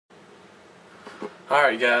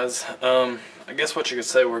Alright guys, I guess what you could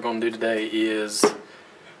say we're going to do today is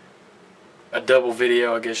a double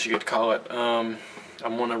video, I guess you could call it. I'm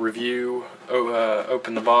going to review,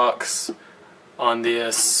 open the box on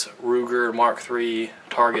this Ruger Mark III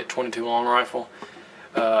Target 22 long rifle,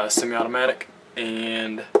 semi-automatic,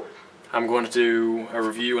 and I'm going to do a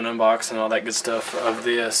review and unbox and all that good stuff of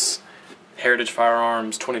this Heritage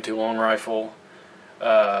Firearms 22 long rifle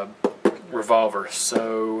revolver.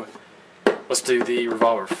 So let's do the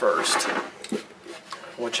revolver first.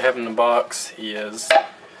 What you have in the box is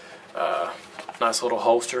a nice little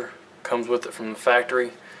holster. Comes with it from the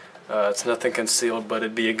factory. It's nothing concealed, but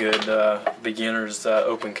it'd be a good beginner's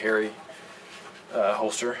open carry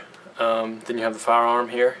holster. Then you have the firearm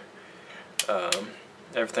here.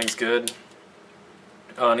 Everything's good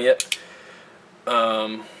on it.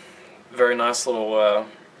 Very nice little,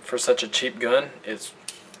 for such a cheap gun, it's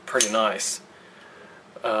pretty nice.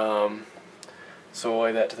 So we'll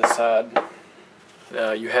lay that to the side.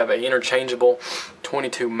 You have an interchangeable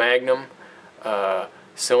 22 Magnum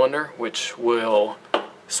cylinder, which will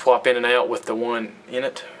swap in and out with the one in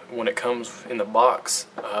it when it comes in the box.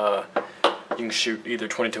 You can shoot either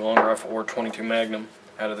 22 long rifle or 22 Magnum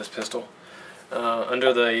out of this pistol.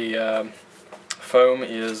 Under the foam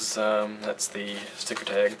is, that's the sticker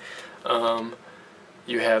tag.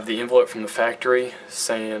 You have the envelope from the factory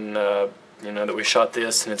saying you know, that we shot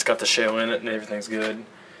this and it's got the shell in it and everything's good.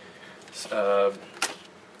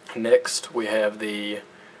 Next we have the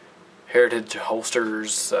Heritage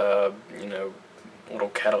holsters, you know, little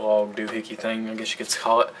catalog doohickey thing, I guess you could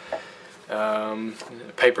call it.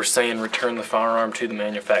 Paper saying return the firearm to the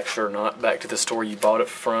manufacturer, not back to the store you bought it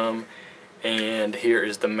from. And here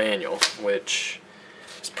is the manual, which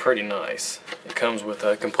is pretty nice. It comes with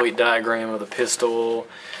a complete diagram of the pistol,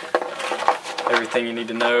 everything you need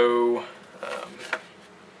to know.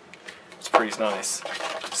 It's pretty nice.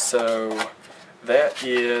 So that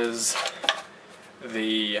is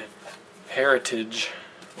the Heritage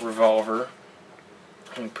revolver.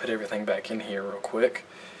 Let me put everything back in here real quick.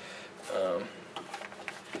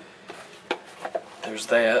 There's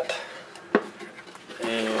that.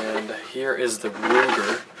 And here is the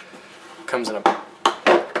Ruger. Comes in a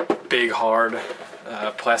big hard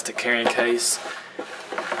plastic carrying case.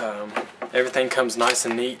 Everything comes nice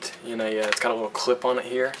and neat. You know, it's got a little clip on it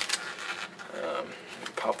here.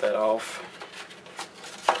 Pop that off.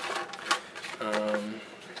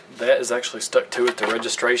 That is actually stuck to it. The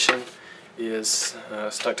registration is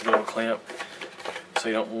stuck to the little clamp, so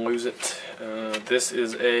you don't lose it. This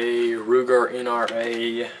is a Ruger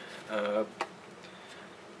NRA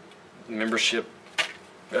membership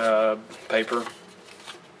paper.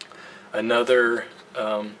 Another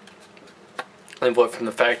envelope from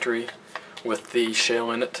the factory with the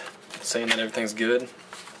shell in it saying that everything's good.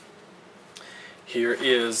 Here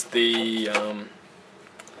is the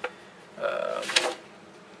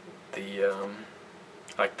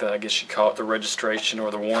I guess you call it the registration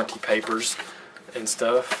or the warranty papers and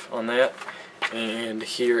stuff on that. And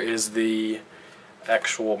here is the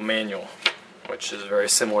actual manual, which is very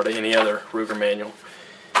similar to any other Ruger manual.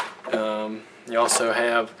 You also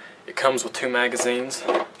have, it comes with 2 magazines.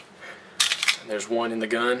 There's one in the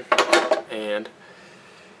gun, and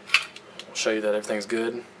I'll show you that everything's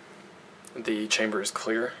good. The chamber is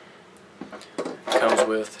clear. It comes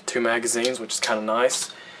with 2 magazines, which is kind of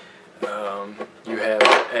nice. You have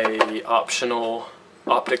a optional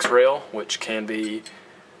optics rail, which can be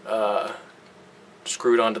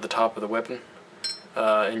screwed onto the top of the weapon.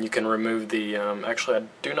 And you can remove the, actually I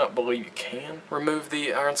do not believe you can remove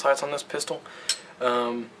the iron sights on this pistol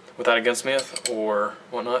without a gunsmith or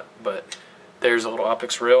whatnot, but there's a little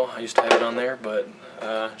optics rail. I used to have it on there, but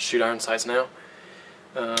shoot iron sights now.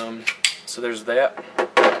 So there's that.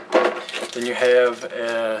 Then you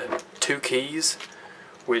have 2 keys,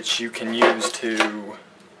 which you can use to,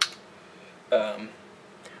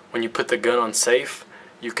 when you put the gun on safe,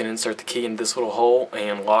 you can insert the key in this little hole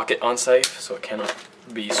and lock it on safe so it cannot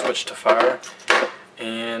be switched to fire.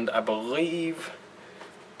 And I believe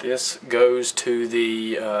this goes to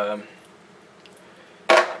the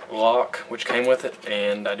lock which came with it,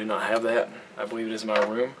 and I do not have that. I believe it is in my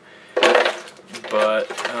room. But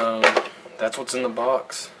that's what's in the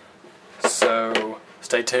box. So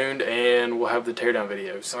stay tuned and we'll have the teardown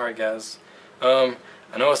videos. Alright guys, I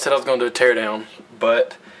know I said I was going to do a teardown,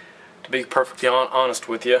 but to be perfectly honest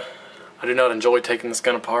with you, I do not enjoy taking this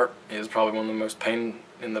gun apart. It is probably one of the most pain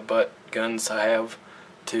in the butt guns I have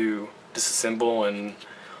to disassemble and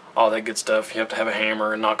all that good stuff. You have to have a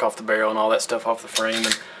hammer and knock off the barrel and all that stuff off the frame.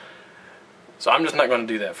 And so I'm just not going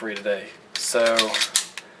to do that for you today. So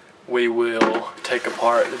we will take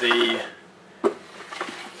apart the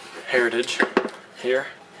Herritage here.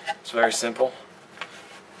 It's very simple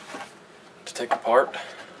to take apart.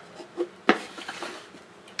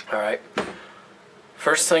 Alright,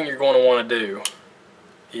 first thing you're going to want to do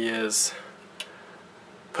is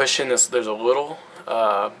push in this. There's a little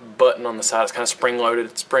button on the side. It's kind of spring loaded,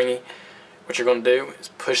 it's springy. What you're going to do is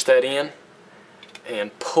push that in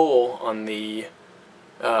and pull on the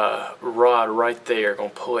rod right there.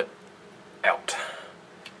 Going to pull it out.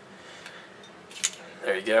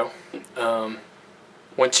 There you go.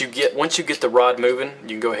 Once you get the rod moving, you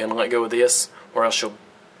can go ahead and let go of this, or else you'll,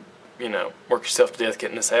 you know, work yourself to death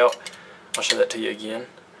getting this out. I'll show that to you again.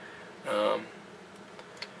 Hang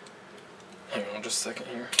on just a second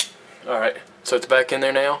here. Alright, so it's back in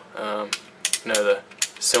there now. You know, the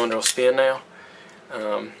cylinder will spin now.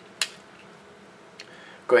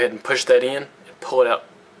 Go ahead and push that in and pull it out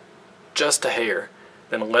just a hair.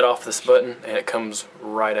 Then let off this button and it comes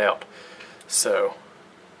right out. So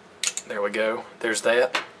there we go. There's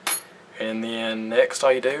that. And then next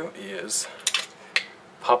all you do is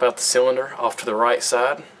pop out the cylinder off to the right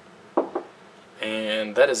side.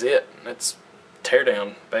 And that is it. That's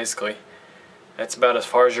teardown basically. That's about as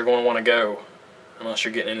far as you're going to want to go unless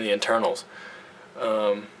you're getting into the internals.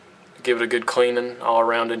 Give it a good cleaning all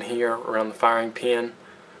around in here, around the firing pin.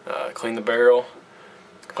 Clean the barrel,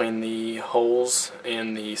 clean the holes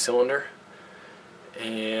in the cylinder,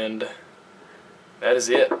 and that is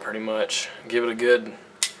it pretty much. Give it a good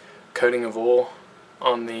coating of oil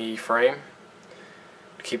on the frame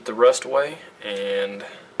to keep the rust away, and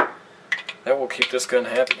that will keep this gun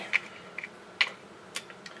happy.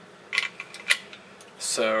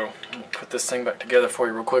 So I'm gonna put this thing back together for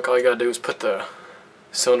you real quick. All you gotta do is put the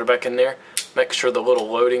cylinder back in there. Make sure the little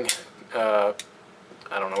loading,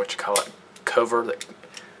 I don't know what you call it, cover, that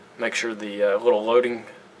make sure the little loading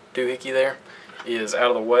doohickey there is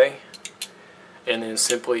out of the way, and then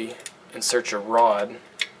simply insert your rod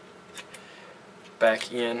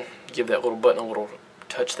back in. Give that little button a little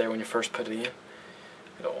touch there when you first put it in.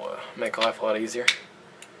 It'll make life a lot easier.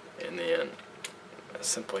 And then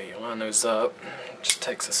simply line those up. Just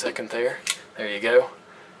takes a second there. There you go.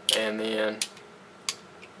 And then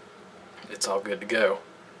it's all good to go.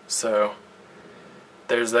 So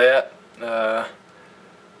there's that.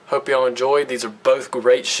 Hope y'all enjoyed. These are both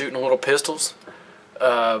great shooting little pistols.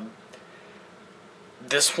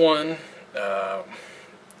 This one, I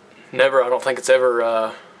don't think it's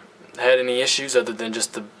ever had any issues other than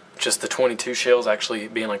just the 22 shells actually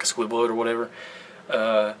being like a squib load or whatever.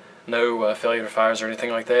 No failure to fires or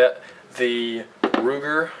anything like that. The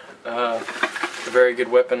Ruger, a very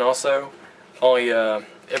good weapon also. Only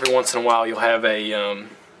every once in a while you'll have a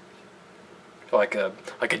like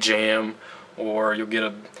a jam, or you'll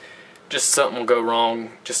get just something will go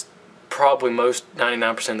wrong. Just probably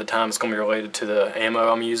 99% of the time it's going to be related to the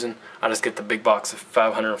ammo I'm using. I just get the big box of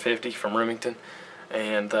 550 from Remington,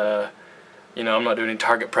 and you know, I'm not doing any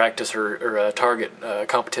target practice or target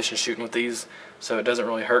competition shooting with these, so it doesn't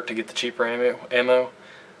really hurt to get the cheaper ammo.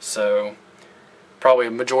 So probably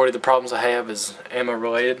a majority of the problems I have is ammo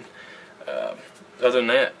related. Other than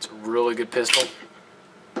that, it's a really good pistol,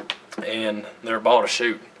 and they're a ball to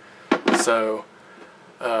shoot. So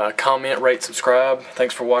comment, rate, subscribe.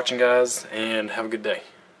 Thanks for watching, guys, and have a good day.